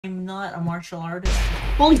I'm not a martial artist.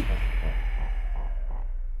 Holy.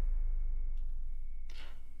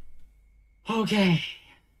 Okay.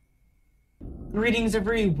 Greetings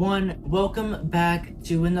everyone, welcome back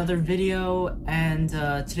to another video, and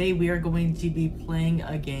today we are going to be playing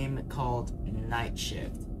a game called Night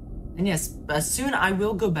Shift. And yes, soon I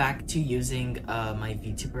will go back to using my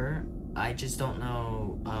VTuber. I just don't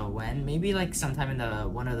know when. Maybe like sometime in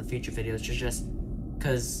one of the future videos, just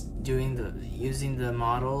because using the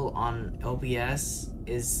model on OBS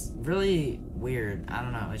is really weird. I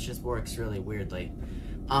don't know, it just works really weirdly.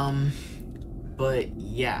 But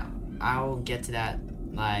yeah, I'll get to that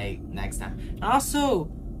like next time. And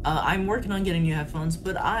also, I'm working on getting new headphones,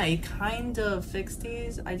 but I kind of fixed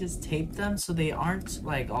these. I just taped them so they aren't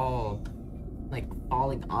like all like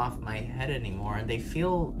falling off my head anymore, and they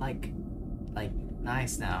feel like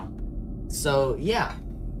nice now. So yeah.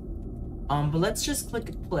 But let's just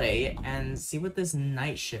click play and see what this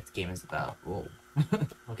Night Shift game is about. Whoa.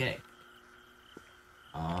 Okay.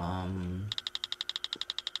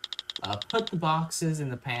 Put the boxes in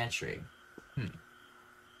the pantry.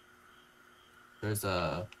 There's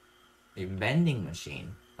a vending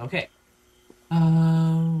machine. Okay.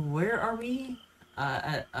 Where are we? We're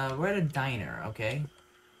at a diner, okay?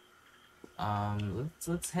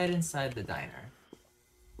 Let's head inside the diner.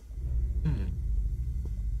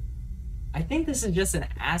 I think this is just an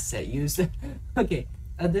asset used. Okay.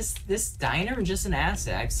 This diner is just an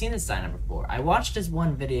asset. I've seen this diner before. I watched this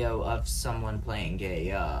one video of someone playing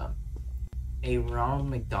a Ronald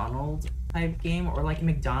McDonald type game, or like a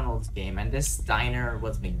McDonald's game, and this diner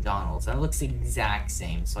was McDonald's, and it looks the exact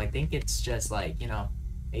same. So I think it's just like, you know,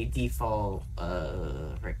 a default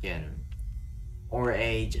freaking, or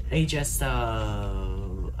a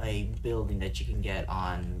building that you can get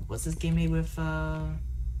on, what's this game made with,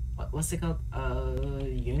 what's it called,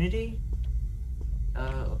 Unity?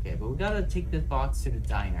 Okay, but we gotta take this box to the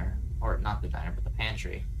diner, or not the diner, but the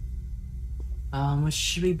pantry. What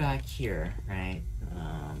should be back here, right?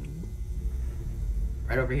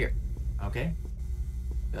 Right over here. Okay.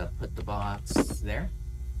 Gotta put the box there.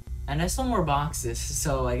 And there's some more boxes,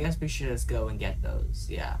 so I guess we should just go and get those,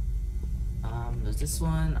 yeah. There's this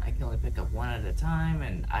one. I can only pick up one at a time,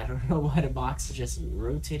 and I don't know why the box is just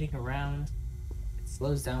rotating around. It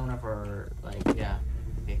slows down whenever, like, yeah.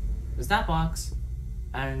 Okay. There's that box.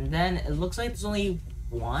 And then it looks like there's only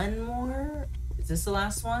one more? Is this the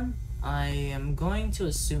last one? I am going to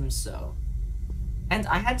assume so. And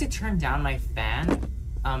I had to turn down my fan,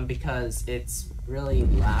 because it's really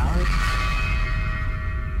loud.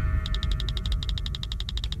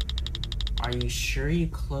 Are you sure you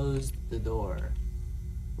closed the door?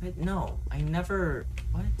 But no, I never...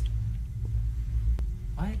 What?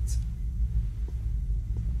 What?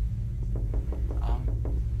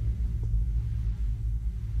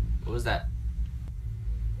 What was that?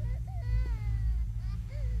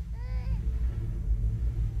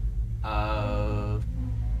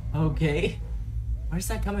 Okay. Where's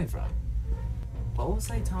that coming from? What was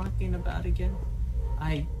I talking about again?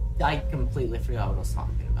 I completely forgot what I was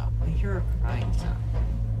talking about. I hear a crying sound.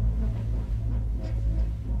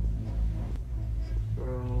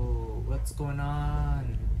 Bro, what's going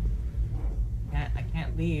on? I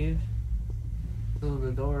can't leave. So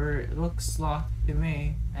the door, it looks locked to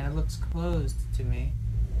me, and it looks closed to me.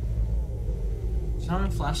 Turn on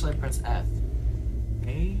the flashlight, press F.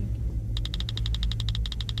 Okay.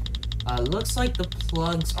 Looks like the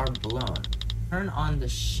plugs are blown. Turn on the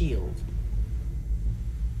shield.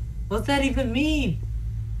 What's that even mean?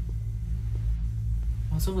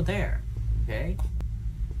 What's over there? Okay.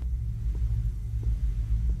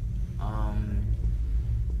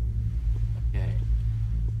 Okay.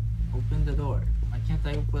 Open the door. Why can't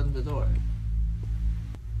I open the door?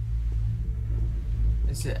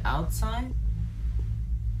 Is it outside?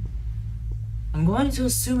 I'm going to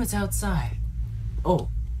assume it's outside. Oh.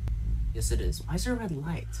 Yes, it is. Why is there a red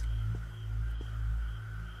light?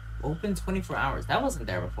 Open 24 hours. That wasn't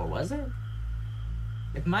there before, was it?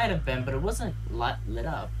 It might have been, but it wasn't lit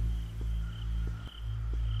up.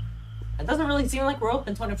 It doesn't really seem like we're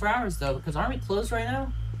open 24 hours, though, because aren't we closed right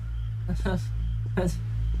now?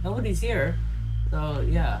 Nobody's here. So,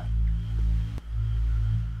 yeah.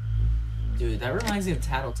 Dude, that reminds me of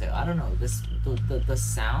Tattletale. I don't know. The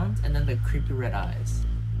sound and then the creepy red eyes.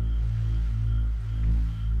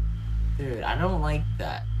 Dude, I don't like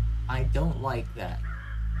that. I don't like that.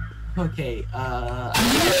 Okay,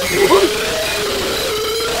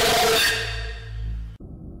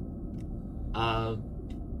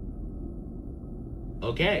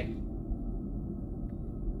 okay.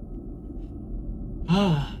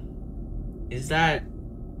 Is that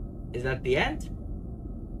the end?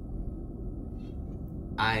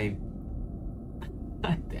 I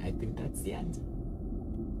think that's the end.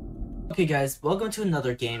 Okay guys, welcome to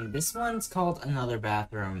another game. This one's called Another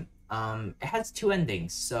Bathroom. It has 2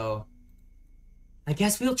 endings, so I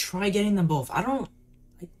guess we'll try getting them both. I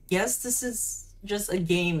guess this is just a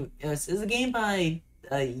game. This is a game by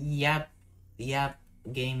Yap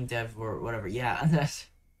Game Dev or whatever. Yeah.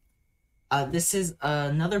 This is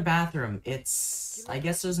another bathroom. I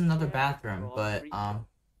guess there's another bathroom, but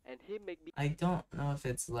I don't know if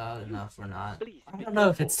it's loud enough or not. I don't know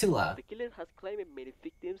if it's too loud. The killer has claimed many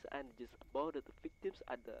victims and just about the victims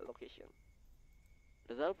at the location.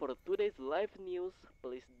 That's all for today's live news.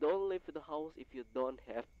 Please don't leave the house if you don't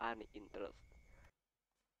have any interest.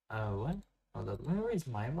 What? Hold up, let me raise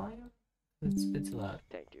my volume? It's a bit too loud.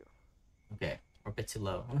 Thank you. Okay, or a bit too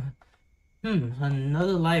low.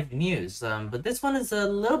 Another live news. But this one is a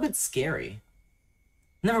little bit scary.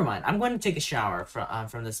 Never mind. I'm going to take a shower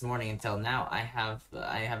from this morning until now. I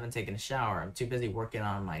haven't taken a shower. I'm too busy working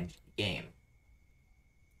on my game.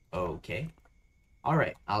 Okay. All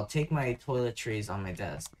right. I'll take my toiletries on my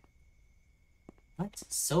desk. What?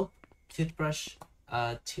 Soap, toothbrush,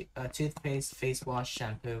 toothpaste, face wash,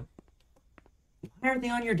 shampoo. Why are they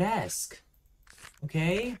on your desk?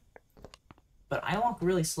 Okay. But I walk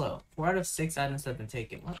really slow. 4 out of 6 items have been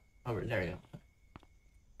taken. What? Oh, there you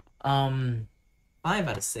go. 5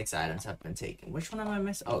 out of 6 items have been taken. Which one am I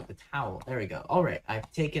missing? Oh, the towel. There we go. Alright,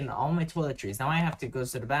 I've taken all my toiletries. Now I have to go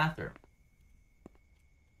to the bathroom.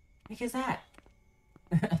 What is that?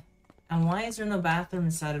 And why is there no bathroom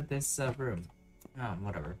inside of this room? Oh,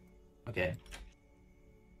 whatever. Okay.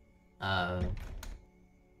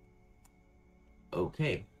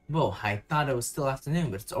 Okay. Whoa, I thought it was still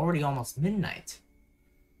afternoon, but it's already almost midnight.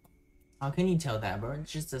 How can you tell that, bro?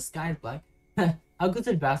 It's just the sky's black. I'll go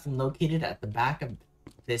to the bathroom located at the back of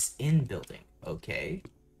this inn building. Okay.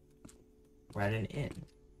 We're at an inn.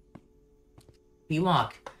 We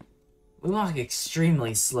walk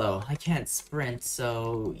extremely slow. I can't sprint,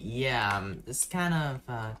 so yeah, this kind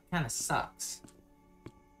of sucks.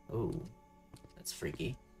 Oh, that's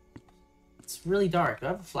freaky. It's really dark. Do I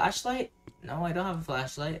have a flashlight? No, I don't have a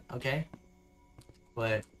flashlight. Okay.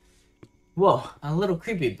 But, whoa, a little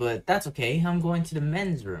creepy, but that's okay. I'm going to the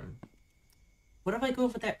men's room. What if I go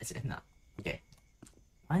over there? No. Okay.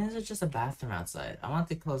 Why is it just a bathroom outside? I want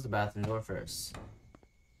to close the bathroom door first.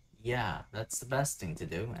 Yeah, that's the best thing to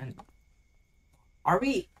do. And are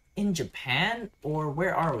we in Japan or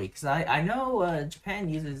where are we? Because I know Japan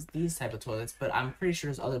uses these type of toilets, but I'm pretty sure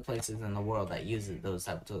there's other places in the world that uses those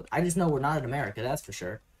type of toilets. I just know we're not in America, that's for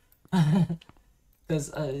sure.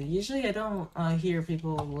 Because usually I don't hear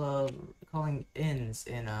people calling inns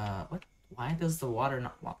in what? Why does the water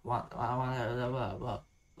not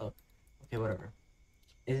okay, whatever.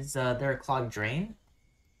 Is there a clogged drain?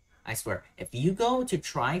 I swear, if you go to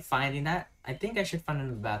try finding that, I think I should find it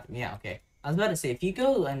in the bathroom. Yeah, okay. I was about to say, if you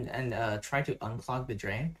go and try to unclog the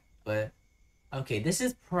drain, but okay, this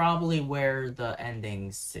is probably where the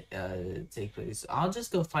endings take place. I'll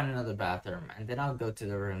just go find another bathroom, and then I'll go to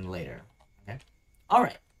the room later. Okay. All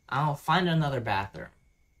right. I'll find another bathroom.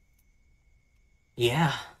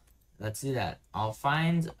 Yeah. Let's do that. I'll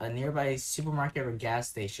find a nearby supermarket or gas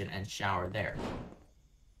station and shower there.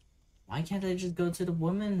 Why can't I just go to the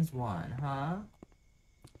women's one, huh?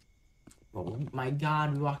 Oh my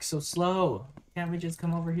god, we walk so slow. Can't we just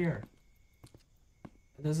come over here?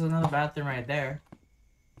 There's another bathroom right there.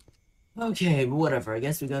 Okay, whatever. I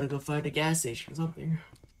guess we gotta go find a gas station or something.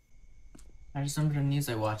 I just remembered the news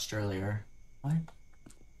I watched earlier. What?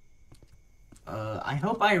 I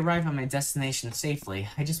hope I arrive at my destination safely.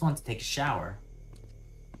 I just want to take a shower.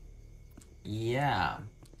 Yeah.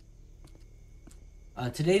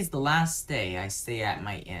 Today's the last day I stay at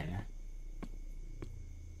my inn.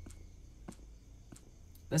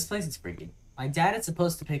 This place is freaky. My dad is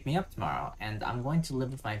supposed to pick me up tomorrow, and I'm going to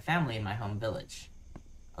live with my family in my home village.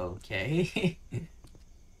 Okay.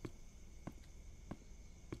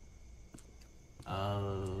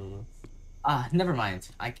 Never mind.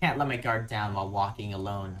 I can't let my guard down while walking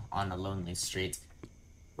alone on a lonely street.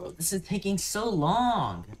 Bro, this is taking so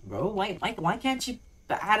long. Bro, why can't you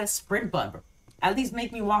add a sprint button, bro? At least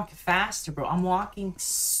make me walk faster, bro. I'm walking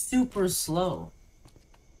super slow.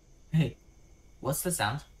 Hey, what's the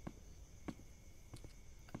sound?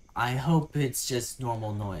 I hope it's just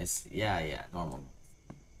normal noise. Yeah, normal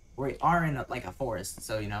noise. We are in like a forest,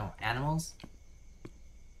 so, you know, animals.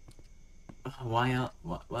 Why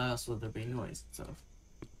else would there be noise and stuff?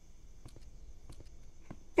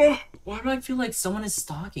 Why do I feel like someone is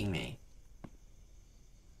stalking me?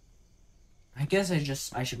 I guess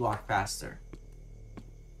I should walk faster.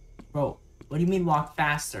 Bro, what do you mean walk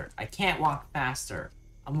faster? I can't walk faster.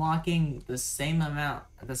 I'm walking the same amount,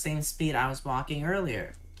 the same speed I was walking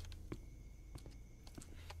earlier.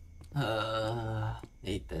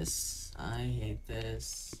 Hate this. I hate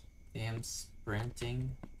this. Damn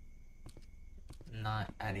sprinting.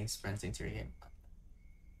 Not adding sprinting to your game.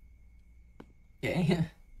 Okay.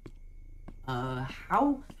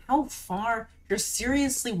 How far? You're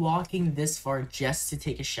seriously walking this far just to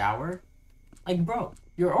take a shower? Like, bro,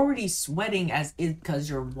 you're already sweating as it because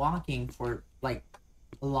you're walking for like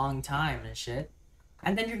a long time and shit,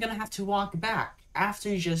 and then you're gonna have to walk back after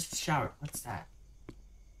you just showered. What's that?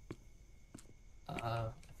 I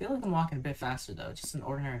feel like I'm walking a bit faster though. Just an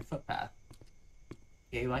ordinary footpath.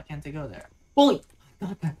 Okay, why can't I go there? Holy! I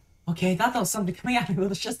thought that. Okay, I thought that was something coming at me,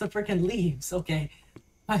 but it's just the freaking leaves. Okay,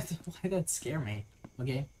 why did that scare me?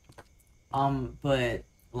 Okay. But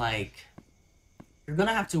like, you're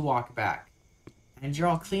gonna have to walk back, and you're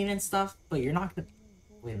all clean and stuff, but you're not gonna.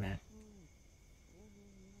 Wait a minute.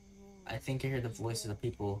 I think I hear the voices of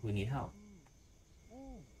people who need help.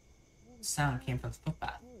 The sound came from the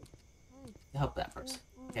footpath. To help that person,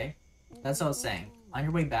 okay? That's what I was saying. On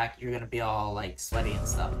your way back, you're gonna be all like sweaty and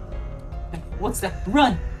stuff. What's that?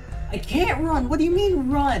 Run! I can't run! What do you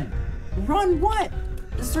mean run? Run what?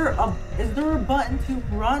 Is there a button to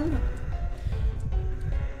run?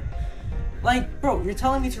 Like, bro, you're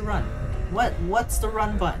telling me to run. What's the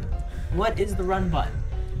run button? What is the run button?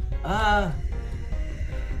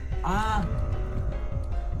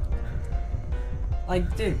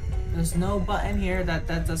 Like, dude, there's no button here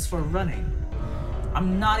that's for running.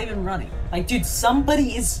 I'm not even running. Like, dude,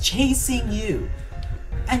 somebody is chasing you.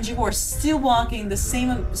 And you are still walking the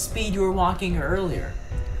same speed you were walking earlier.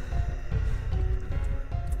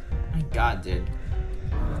 My god, dude.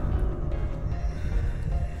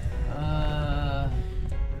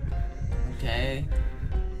 Okay.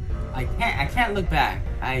 I can't look back.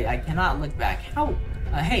 I cannot look back. How?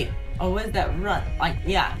 Hey. Oh, what is that run? Like,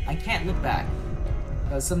 yeah, I can't look back.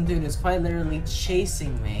 Because some dude is quite literally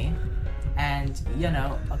chasing me. And, you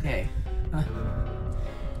know, okay.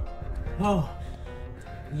 Oh.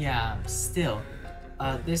 Yeah, still.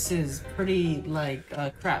 This is pretty, like,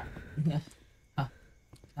 crap. Huh.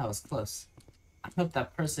 That was close. I hope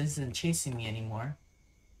that person isn't chasing me anymore.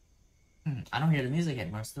 I don't hear the music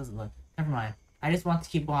anymore, so it doesn't look... Never mind. I just want to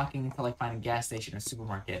keep walking until I find a gas station or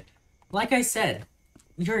supermarket. Like I said,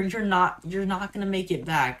 you're not gonna make it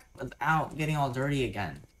back without getting all dirty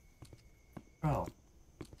again. Bro.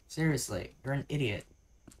 Seriously, you're an idiot.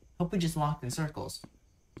 Hope we just walked in circles.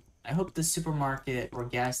 I hope the supermarket or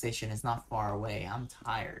gas station is not far away. I'm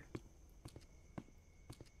tired.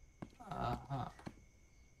 Why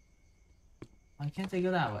can't I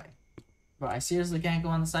go that way? Bro, I seriously can't go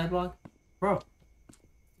on the sidewalk? Bro,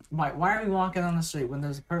 why are we walking on the street when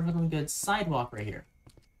there's a perfectly good sidewalk right here?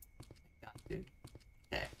 God, dude.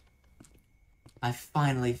 Okay. I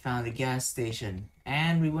finally found a gas station.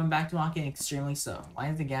 And we went back to walking extremely slow. Why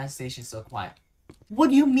is the gas station so quiet?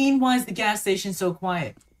 What do you mean, why is the gas station so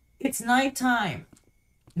quiet? It's nighttime.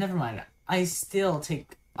 Never mind. I'll still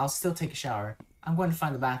take a shower. I'm going to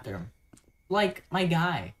find the bathroom. Like, my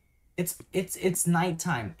guy. It's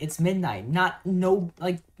nighttime. It's midnight.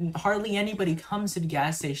 Hardly anybody comes to the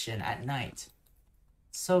gas station at night.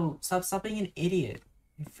 So, stop being an idiot.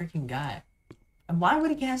 You freaking guy. And why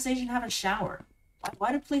would a gas station have a shower?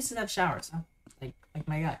 Why do places have showers, huh? Like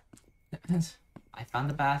my guy. I found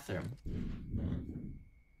the bathroom.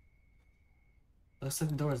 Looks like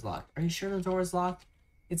the door is locked. Are you sure the door is locked?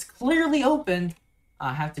 It's clearly open.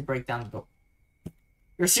 I have to break down the door.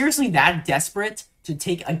 You're seriously that desperate to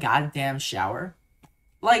take a goddamn shower?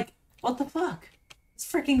 Like, what the fuck? This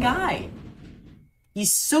freaking guy.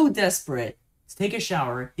 He's so desperate to take a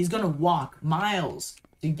shower, he's gonna walk miles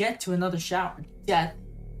to get to another shower. Death.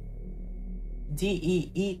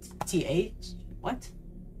 D-E-E-T-H? What?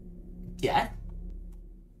 Death?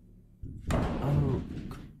 Oh.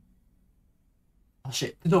 Oh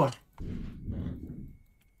shit, the door.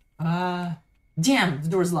 Damn, the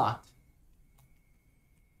door's locked.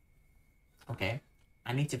 Okay.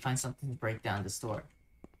 I need to find something to break down this door.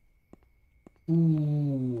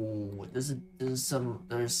 Ooh, there's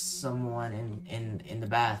someone in the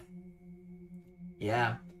bath.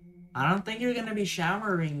 Yeah. I don't think you're gonna be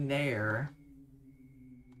showering there.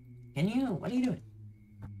 Can you? What are you doing?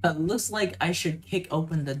 It looks like I should kick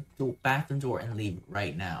open the bathroom door and leave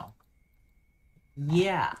right now.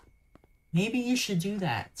 Yeah. Maybe you should do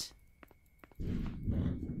that.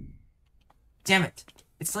 Damn it.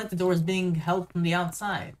 It's like the door is being held from the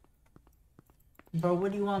outside. Bro,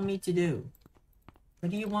 what do you want me to do?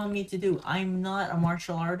 What do you want me to do? I'm not a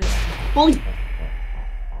martial artist. Holy...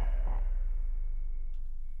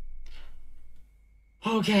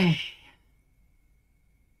 Okay.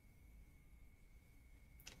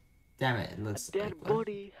 Damn it, it A looks dead like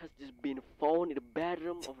body has just been found in the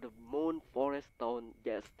bedroom of the Mount Forest Town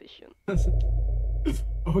gas station.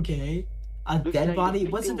 Okay. A Looks dead like the body?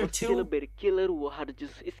 victim Wasn't there was killed two? by the killer who had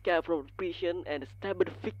just escaped from the prison and stabbed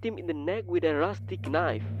the victim in the neck with a rustic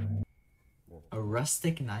knife. A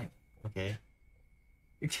rustic knife. Okay.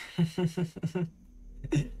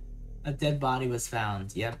 A dead body was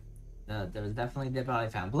found. Yep. There was definitely a dead body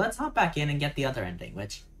found. But let's hop back in and get the other ending,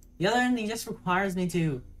 which the other ending just requires me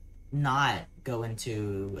to not go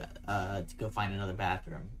into to go find another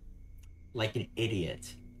bathroom. Like an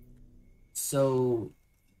idiot. So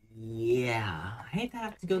yeah. I hate to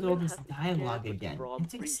have to go through all Killer this has dialogue escaped again. from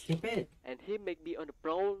Can't you prison, skip it? and he may be on the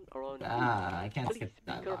prowl around you. I can't Please skip be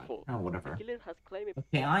that dialogue. careful. Oh, The whatever. killer has claimed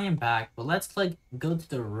Okay, I am back, but let's go to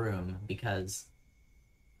the room because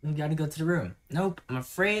we gotta go to the room. Nope, I'm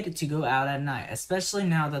afraid to go out at night, especially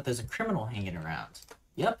now that there's a criminal hanging around.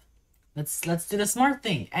 Yep. Let's do the smart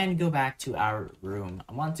thing and go back to our room.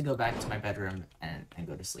 I want to go back to my bedroom and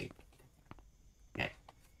go to sleep. Okay.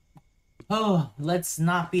 Oh, let's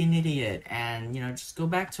not be an idiot and, just go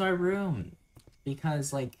back to our room.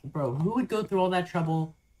 Because, like, bro, who would go through all that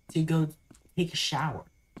trouble to go take a shower?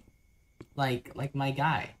 Like my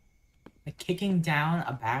guy. Like, kicking down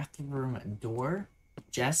a bathroom door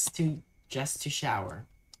just to shower.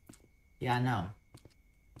 Yeah, no.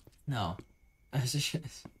 No.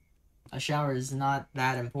 A shower is not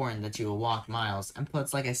that important that you will walk miles. And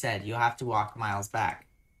plus, like I said, you have to walk miles back.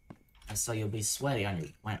 And so you'll be sweaty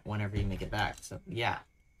on whenever you make it back. So, yeah.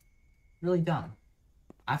 Really dumb.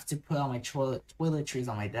 I have to put all my toiletries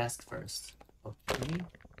on my desk first. Okay.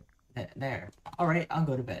 There. Alright, I'll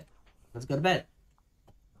go to bed. Let's go to bed.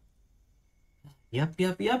 Yep.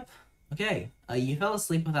 Okay. You fell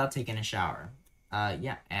asleep without taking a shower.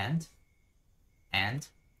 Yeah, and?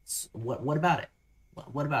 What about it?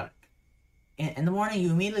 What about it? In the morning,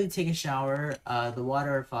 you immediately take a shower. The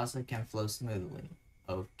water faucet can flow smoothly.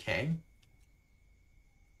 Okay.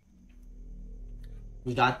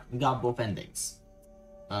 We got both endings.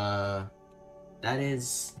 That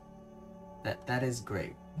is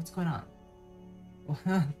great. What's going on?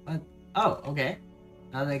 What? Oh, okay.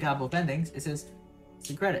 Now that I got both endings, it says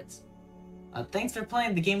the credits. Thanks for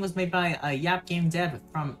playing. The game was made by Yap Game Dev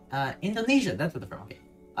from Indonesia. That's what they're from. Okay.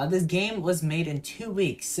 This game was made in 2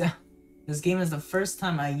 weeks. This game is the first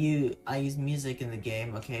time I use music in the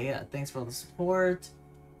game. Okay. Thanks for all the support.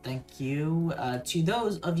 Thank you to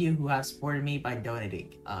those of you who have supported me by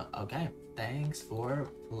donating. Okay. Thanks for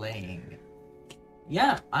playing.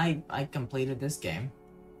 Yeah, I completed this game.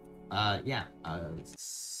 Yeah.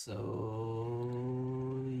 So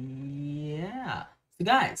yeah. So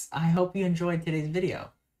guys, I hope you enjoyed today's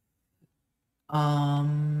video.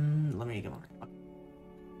 Let me go.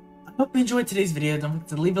 I hope you enjoyed today's video. Don't forget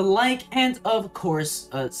to leave a like and of course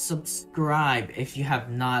subscribe if you have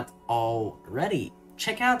not already.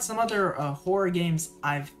 Check out some other horror games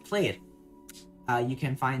I've played. You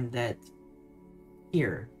can find that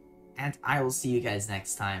here. And I will see you guys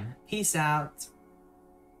next time. Peace out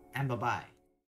and bye-bye.